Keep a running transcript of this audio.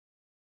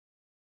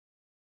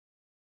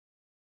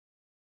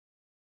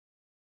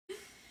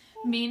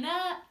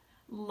Mina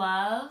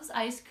loves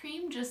ice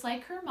cream just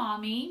like her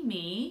mommy,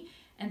 me.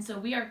 And so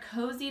we are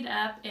cozied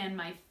up in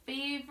my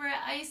favorite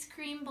ice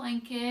cream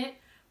blanket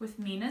with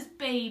Mina's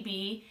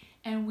baby.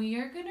 And we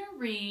are going to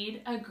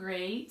read a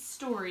great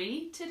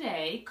story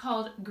today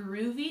called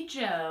Groovy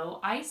Joe,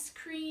 Ice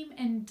Cream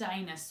and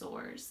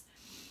Dinosaurs.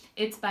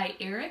 It's by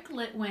Eric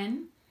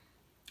Litwin,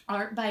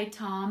 art by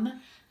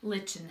Tom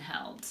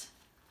Lichtenheld.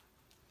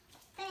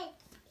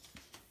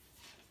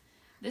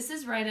 This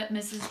is right up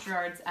Mrs.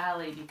 Gerard's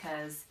alley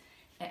because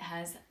it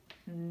has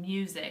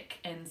music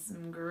and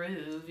some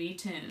groovy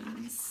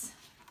tunes.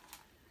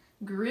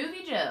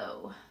 Groovy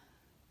Joe,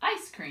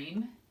 Ice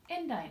Cream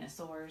and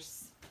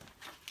Dinosaurs.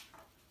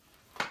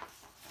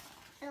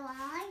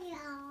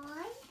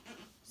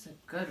 It's a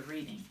good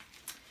reading.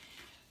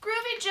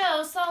 Groovy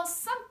Joe saw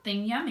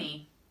something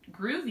yummy.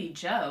 Groovy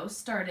Joe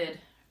started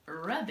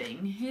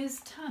rubbing his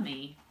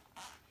tummy.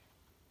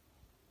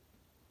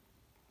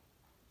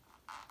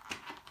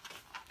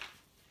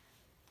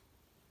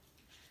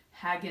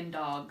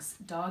 Häagen-Dazs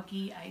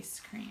doggy ice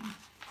cream.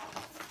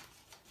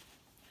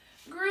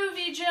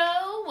 Groovy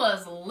Joe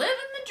was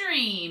living the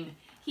dream.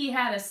 He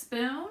had a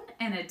spoon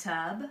and a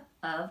tub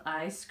of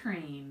ice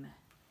cream.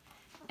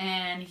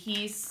 And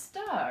he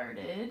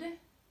started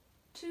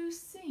to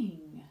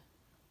sing.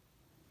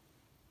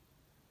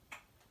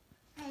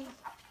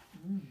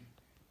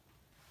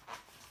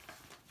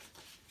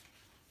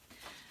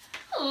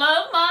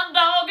 Love my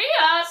doggy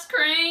ice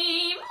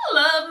cream.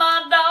 Love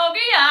my doggy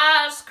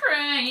ice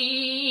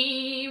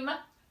cream.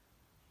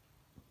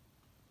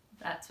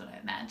 That's what I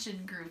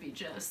imagine Groovy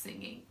Joe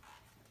singing.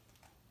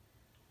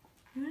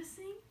 You want to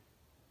sing?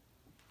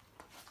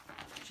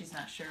 She's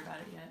not sure about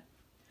it yet.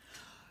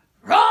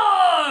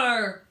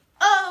 Roar!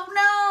 Oh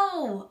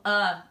no!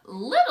 A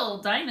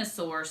little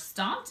dinosaur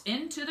stomped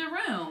into the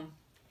room.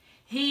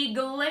 He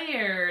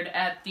glared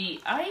at the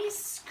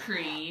ice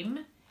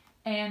cream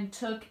and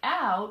took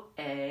out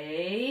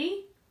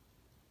a...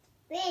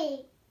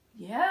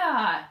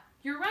 Yeah,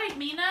 you're right,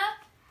 Mina.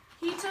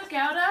 He took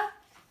out a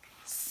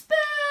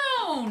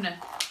spoon.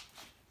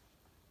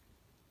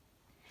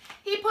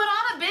 He put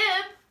on a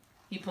bib.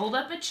 He pulled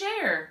up a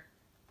chair.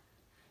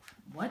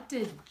 What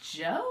did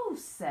Joe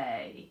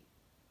say?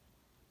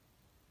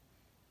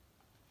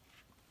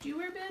 Do you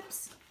wear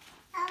bibs?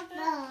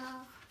 No.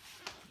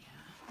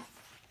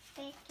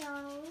 Yeah.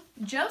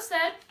 Joe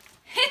said,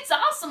 "It's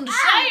awesome to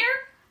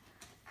share."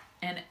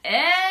 And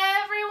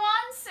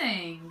everyone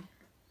sang,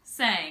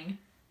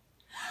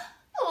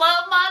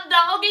 "Love my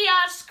doggy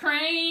ice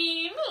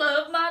cream,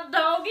 love my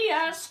doggy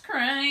ice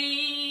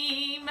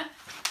cream."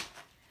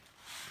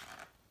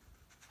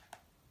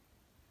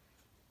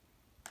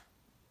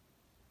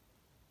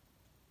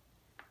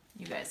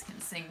 You guys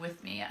can sing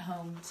with me at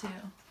home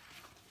too.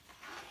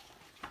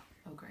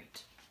 Oh,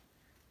 great.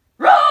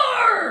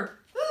 Roar!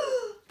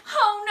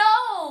 Oh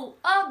no!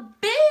 A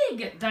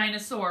big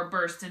dinosaur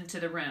burst into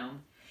the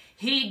room.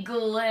 He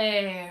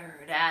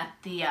glared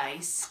at the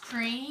ice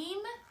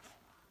cream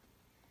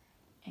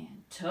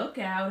and took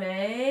out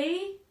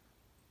a...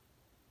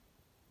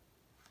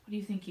 What do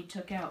you think he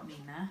took out,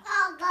 Mina?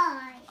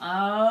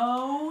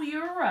 Oh,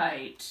 you're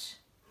right.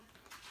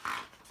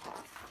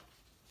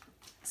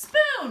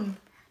 Spoon!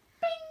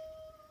 Bing!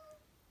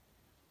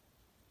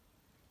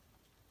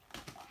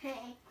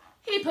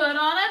 He put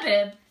on a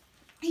bib.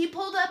 He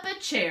pulled up a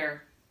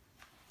chair.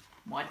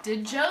 What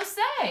did Joe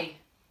say?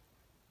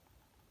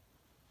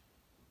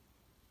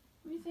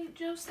 What do you think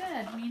Joe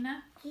said,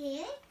 Mina?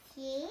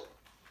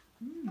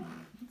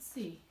 Let's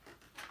see.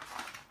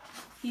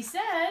 He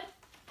said,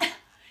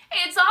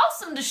 "It's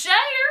awesome to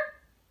share."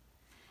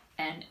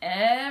 And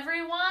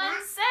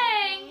everyone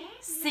sang.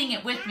 Sing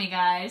it with me,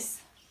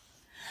 guys.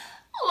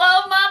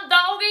 Love my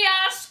doggy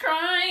ice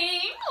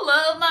cream.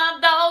 Love my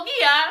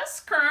doggy ice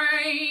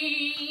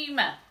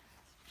cream.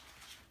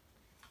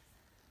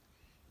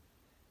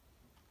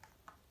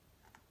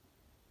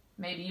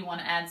 Maybe you want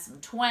to add some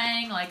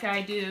twang like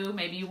I do.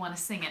 Maybe you want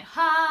to sing it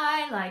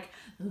high like,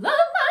 love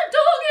my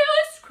doggy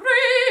ice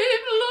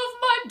cream, love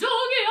my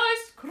doggy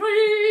ice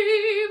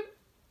cream.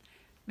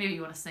 Maybe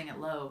you want to sing it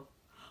low.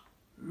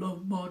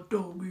 Love my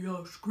doggy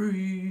ice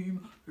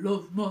cream,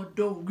 love my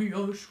doggy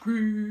ice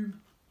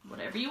cream.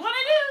 Whatever you want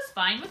to do is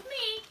fine with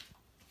me.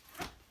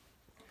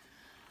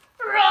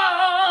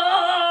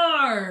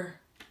 Roar!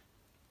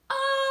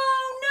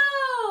 Oh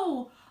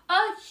no!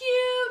 A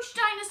huge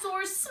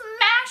dinosaur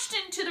smashed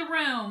into the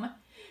room.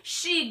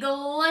 She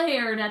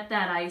glared at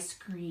that ice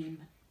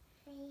cream.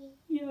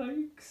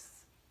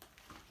 Yikes.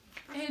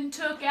 And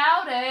took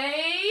out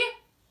a...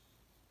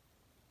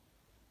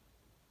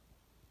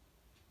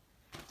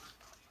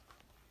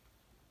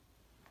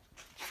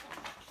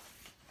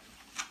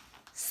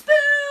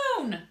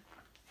 spoon!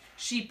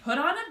 She put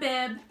on a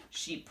bib.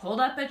 She pulled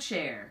up a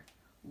chair.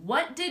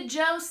 What did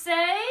Joe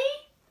say?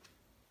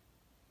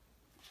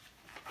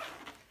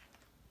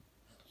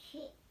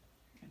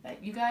 I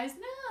bet you guys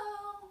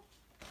know.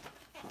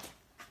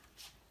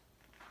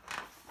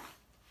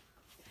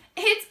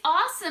 It's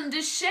awesome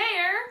to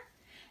share.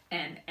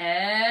 And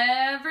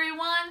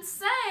everyone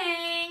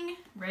sang.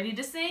 Ready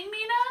to sing,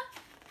 Mina?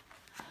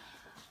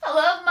 I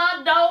love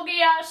my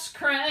doggy ice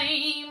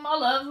cream. I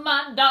love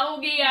my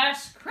doggy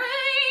ice cream.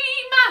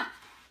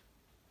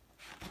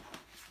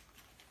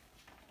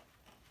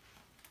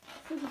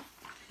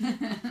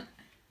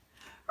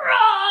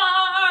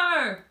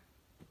 Roar!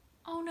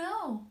 Oh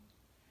no,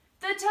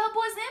 the tub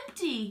was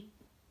empty.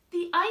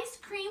 The ice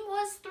cream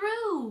was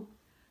through.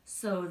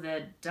 So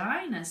the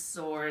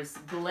dinosaurs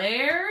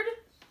glared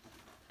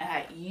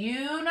at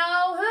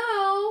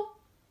you-know-who.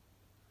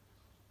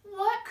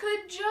 What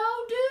could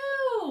Joe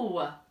do?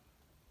 What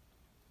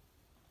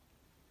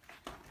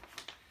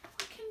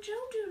can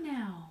Joe do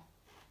now?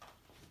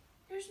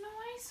 There's no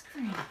ice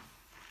cream.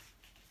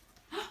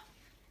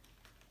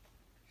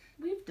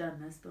 We've done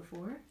this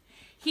before.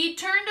 He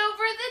turned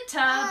over the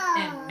tub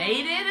and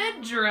made it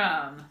a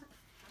drum.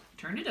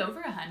 Turned it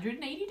over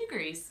 180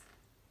 degrees.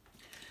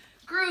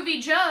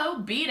 Groovy Joe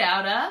beat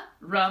out a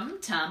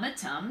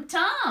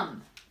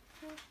rum-tum-a-tum-tum.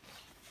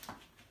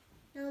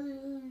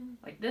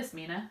 Like this,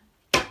 Mina.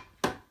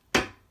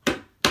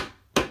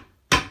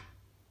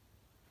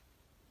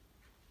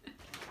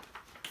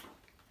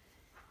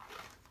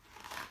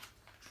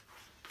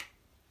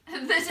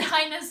 The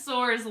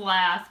dinosaurs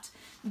laughed.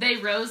 They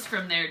rose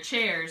from their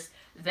chairs.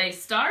 They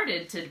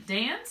started to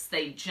dance.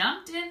 They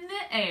jumped in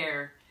the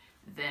air.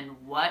 Then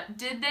what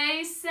did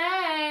they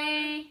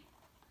say?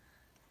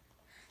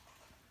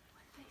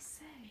 What did they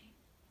say?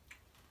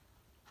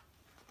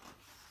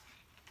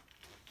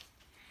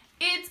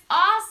 It's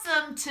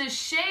awesome to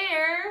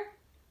share.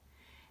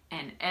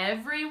 And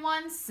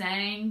everyone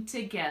sang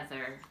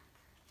together.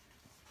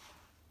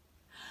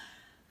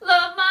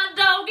 Love my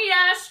doggy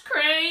ice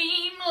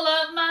cream.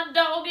 Love my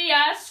doggy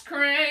ice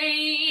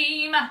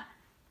cream.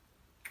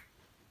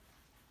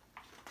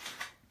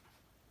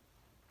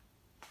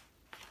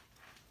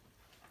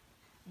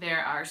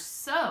 There are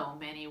so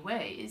many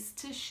ways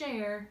to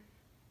share.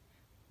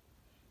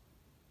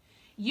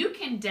 You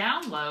can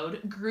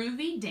download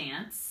Groovy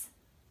Dance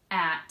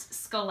at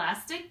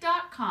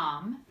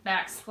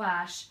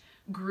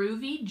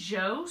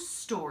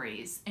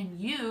scholastic.com/GroovyJoeStories,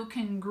 and you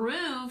can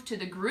groove to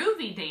the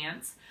Groovy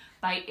Dance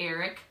by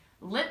Eric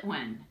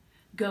Litwin.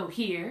 Go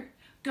here,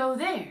 go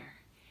there.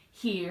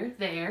 Here,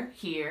 there,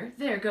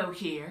 go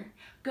here,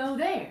 go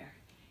there.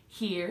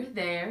 Here,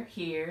 there,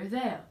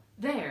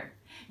 there.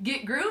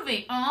 Get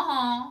groovy,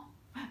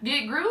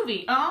 Get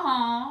groovy,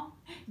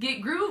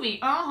 Get groovy,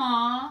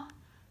 Call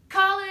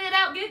it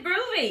out, get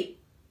groovy.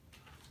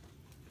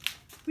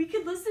 We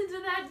could listen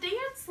to that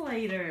dance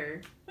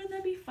later. Wouldn't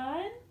that be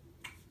fun?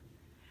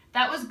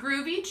 That was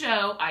Groovy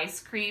Joe,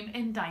 Ice Cream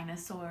and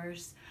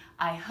Dinosaurs.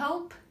 I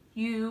hope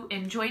you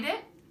enjoyed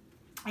it,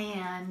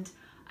 and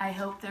I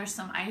hope there's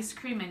some ice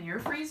cream in your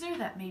freezer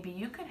that maybe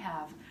you could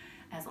have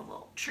as a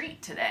little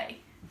treat today.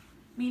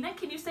 Mina,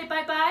 can you say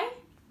bye-bye?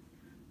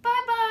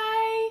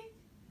 Bye-bye.